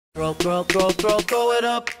Throw it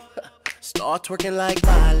up. Start twerking like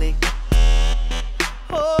Miley.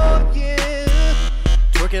 Oh yeah.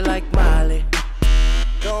 Twerking like Miley.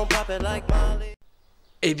 Don't pop it like Miley.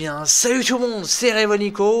 Eh bien, salut tout le monde, c'est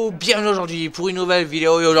Nico. Bienvenue aujourd'hui pour une nouvelle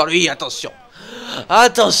vidéo. Et aujourd'hui, attention.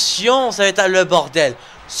 Attention, ça va être le bordel.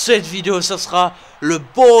 Cette vidéo, ça sera le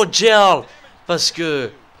beau gel. Parce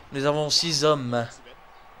que nous avons 6 hommes.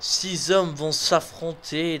 6 hommes vont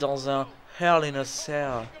s'affronter dans un Hell in a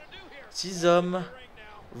Cell. 6 hommes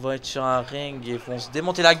vont être sur un ring et vont se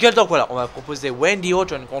démonter la gueule. Donc voilà, on va proposer Wendy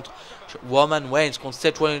Orton contre Roman Reigns, contre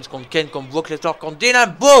Seth Rollins, contre Ken, contre Brock Lesnar, contre Dana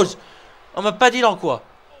Brooks. On m'a pas dit dans quoi.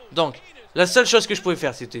 Donc, la seule chose que je pouvais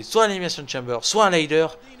faire, c'était soit un Elimination Chamber, soit un ladder,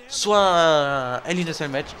 soit un Hell in a Cell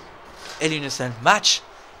match. Hell in a Cell match.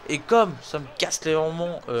 Et comme ça me casse les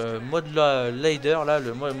hormones, mode ladder, là,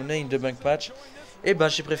 le Money in the Bank match, et ben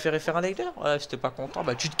j'ai préféré faire un ladder. Voilà, si t'es pas content,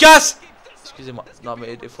 bah tu te casses. Excusez-moi. Non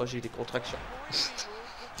mais des fois j'ai des contractions.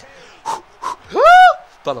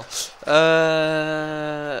 Pardon.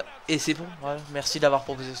 Et c'est bon. Ouais, merci d'avoir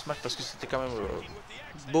proposé ce match parce que c'était quand même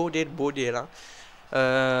beau deal hein.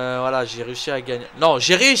 Voilà, j'ai réussi à gagner. Non,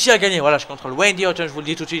 j'ai réussi à gagner. Voilà, je contrôle Wendy Orton, je vous le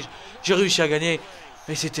dis tout de suite. J'ai réussi à gagner.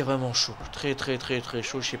 Mais c'était vraiment chaud. Très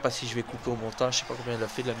chaud. Je sais pas si je vais couper au montage. Je sais pas combien il a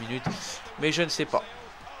fait de la minute. Mais je ne sais pas.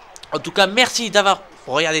 En tout cas, merci d'avoir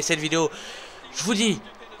regardé cette vidéo. Je vous dis,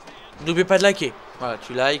 n'oubliez pas de liker. Voilà,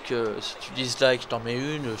 tu likes. Si tu dislikes, je t'en mets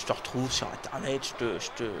une. Je te retrouve sur internet. Je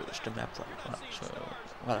te mets à poil.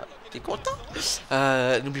 Voilà. T'es content?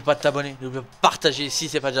 N'oublie pas de t'abonner. N'oublie pas de partager si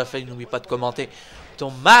c'est pas déjà fait. N'oublie pas de commenter ton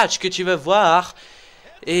match que tu veux voir.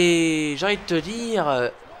 Et j'ai envie de te dire,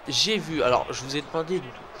 j'ai vu. Alors, je vous ai demandé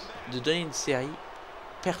de donner une série.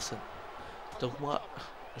 Personne. Donc moi,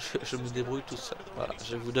 je me débrouille tout seul. Voilà,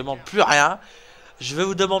 je vous demande plus rien. Je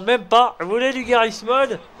vous demande même pas. Vous voulez du Garry's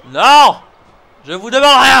Mode? Non! Je vous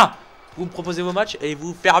demande rien! Vous me proposez vos matchs et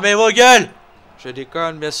vous fermez vos gueules! Je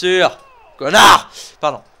déconne, bien sûr! Connard!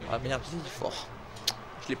 Pardon. Ah merde, j'ai dit fort.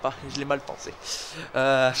 Je l'ai mal pensé.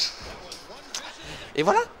 Et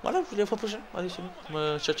voilà, je vous dis à la fois prochaine. Allez,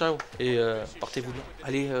 salut. Ciao. Et portez-vous bien.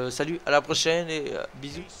 Allez, salut, à la prochaine et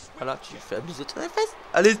bisous. Voilà, tu fais un bisou sur les fesses.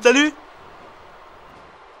 Allez, salut!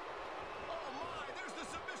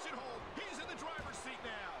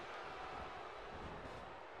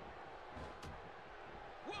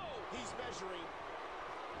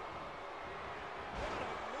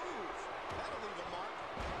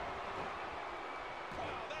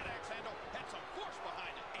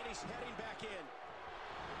 Heading back in.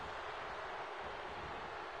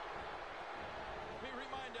 Let me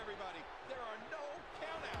remind everybody, there are no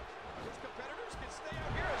countouts. His competitors can stay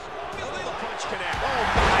out here as long as they like. Punch connect. Oh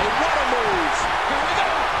my, what a move! Here we go,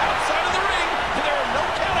 outside of the ring, and there are no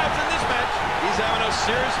countouts in this match. He's having a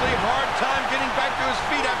seriously hard time getting back to his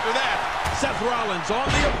feet after that. Seth Rollins on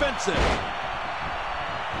the offensive.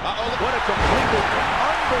 What a completely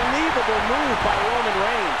unbelievable move by Roman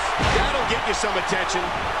Reigns. That'll get you some attention.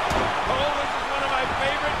 Oh, this is one of my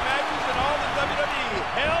favorite matches in all the WWE.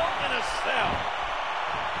 Hell in a Cell.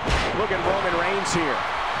 Look at Roman Reigns here.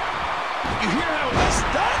 You hear how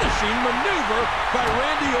astonishing maneuver by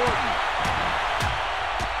Randy Orton.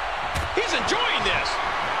 He's enjoying this.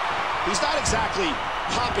 He's not exactly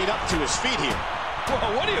popping up to his feet here.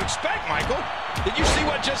 Well, what do you expect, Michael? Did you see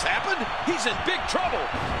what just happened? He's in big trouble.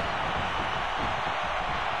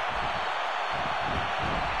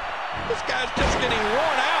 This guy's just getting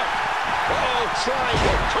worn out. Uh-oh,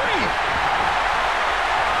 triangle creep.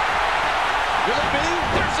 Will it be?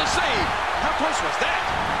 There's the save. How close was that?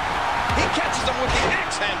 He catches him with the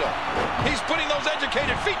axe handle. He's putting those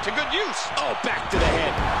educated feet to good use. Oh, back to the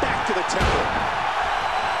head, back to the temple.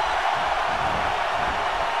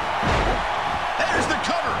 There's the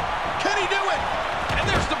cover. Can he do it? And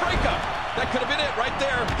there's the breakup. That could have been it right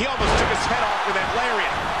there. He almost took his head off with that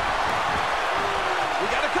lariat. We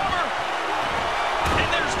got a cover. And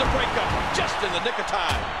there's the breakup, just in the nick of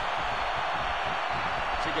time.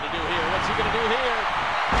 What's he going to do here? What's he going to do here?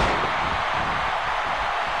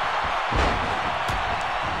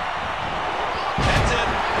 That's it.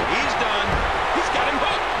 He's done. He's got him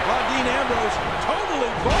hooked. Well, Dean Ambrose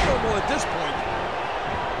totally vulnerable at this point.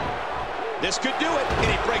 This could do it, and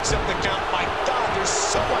he breaks up the count. My God, there's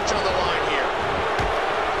so much on the line here.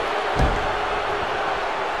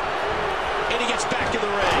 And he gets back in the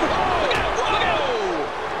ring. Oh, look out, look out.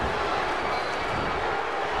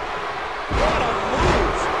 What a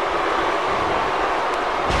move.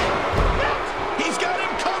 He's got him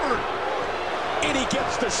covered. And he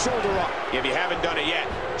gets the shoulder up. If you haven't done it yet,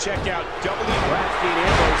 check out Dean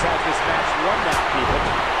Ambrose has this match won now, people.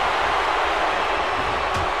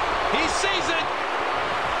 He sees it.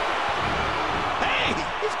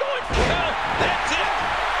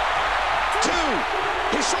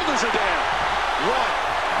 1,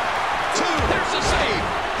 2. There's the save.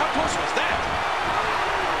 How close was that?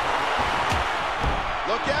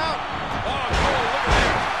 Look out. Oh, Cole, look at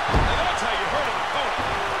that. And that's how you hurt an opponent.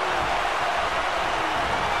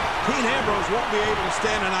 Dean Ambrose won't be able to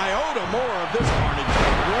stand an iota more of this carnage.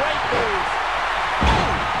 Great move.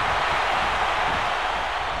 Oh!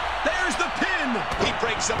 There's the pin. He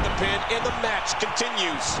breaks up the pin, and the match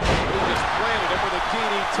continues. He just planted him with a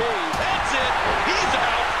DDT. That's it. He's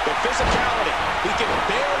out. The physicality. He can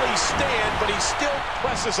barely stand, but he still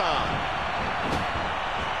presses on.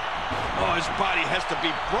 Oh, his body has to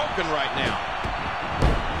be broken right now.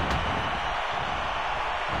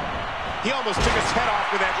 He almost took his head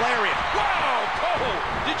off with that lariat. Wow, Cole!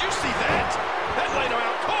 Did you see that? That laid him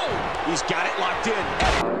out cold. He's got it locked in. 5,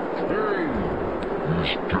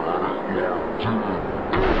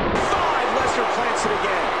 Lesnar plants it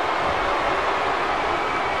again.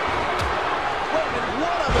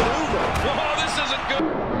 What a maneuver. Oh, this isn't good.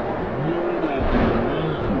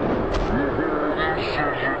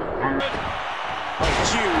 A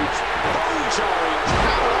huge, bone-jarring.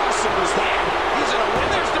 How awesome was that? He's in a win.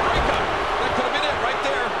 There's the breakup. That could have been it right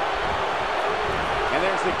there. And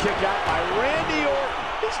there's the kick out by Randy Orton.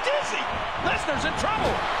 He's dizzy. Lesnar's in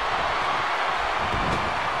trouble.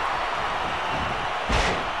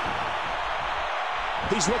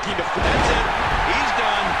 He's looking to... That's it. He's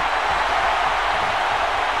done.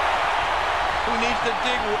 Who needs to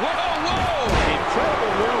dig... Whoa, whoa! An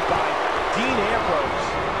incredible move by Dean Ambrose.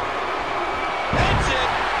 That's it.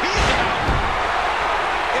 He's out.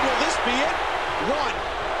 And will this be it? 1.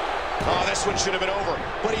 Oh, this one should have been over,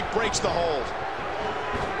 but he breaks the hold.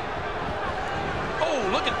 Oh,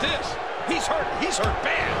 look at this. He's hurt. He's hurt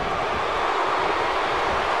bad.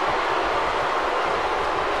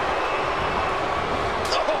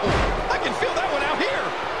 Oh, I can feel that one out here.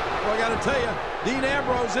 Well, I got to tell you, Dean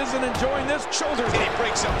Ambrose isn't enjoying this. Shoulders. And he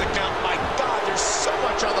breaks up the count. My God, there's so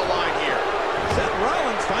much on the line here. Seth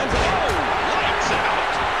Rollins finds it. Oh, lights out.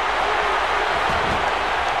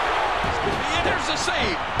 There's the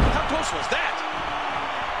save. How close was that?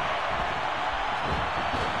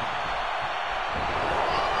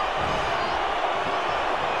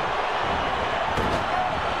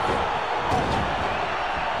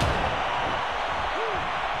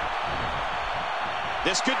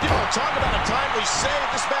 This could do it. Talk about a timely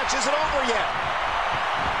save. This match isn't over yet.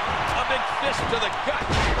 A big fist to the gut.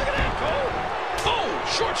 Look at that, Cole. Oh,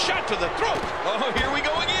 short shot to the throat. Oh, here we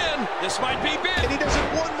go again. This might be big. And he does it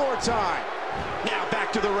one more time. Now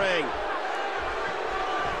back to the ring.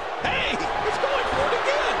 Hey, he's going for it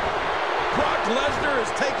again. Brock Lesnar is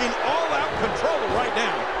taking all-out control right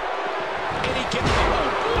now. And he gets... Oh,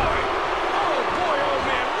 boy. Oh, boy, oh,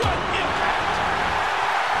 man. What impact.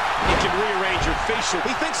 He can rearrange your facial.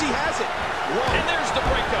 He thinks he has it. 1. And there's the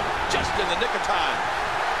breakup. Just in the nick of time.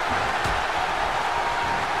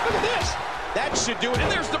 Look at this. That should do it. And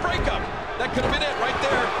there's the breakup. That could have been it right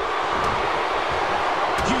there.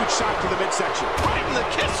 Huge shot to the midsection. Right in the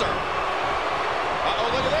kisser.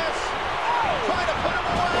 Uh-oh, look at this. Oh, trying to put him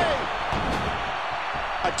away.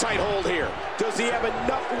 A tight hold here. Does he have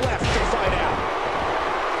enough left to fight out?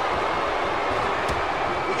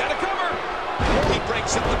 We got a cover. He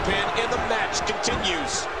breaks up the pin, and the match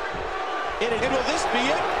continues. And will this be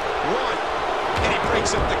it? 1. And he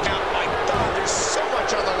breaks up the count. My God, there's so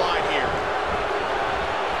much on the line here.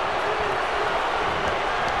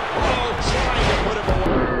 Oh, trying to put him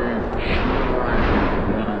away.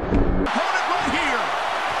 Opponent right here.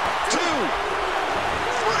 2,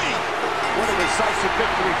 3. What a decisive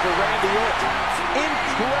victory for Randy Orton.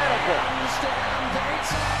 Incredible.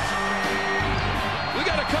 We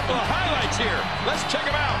got a couple of highlights here. Let's check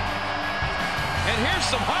them out. And here's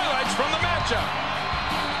some highlights from the matchup.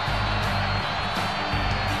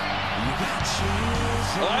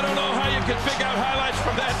 Well, I don't know how you can pick out highlights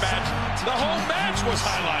from that match. The whole match was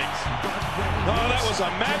highlights. Oh, that was a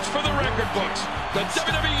match for the record books. The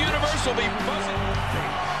WWE Universe will be buzzing.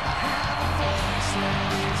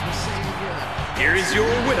 Here is your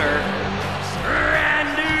winner,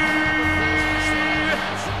 Randy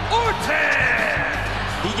Orton.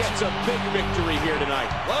 He gets a big victory here tonight.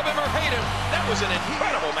 Love him or hate him, that was an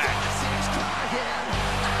incredible match.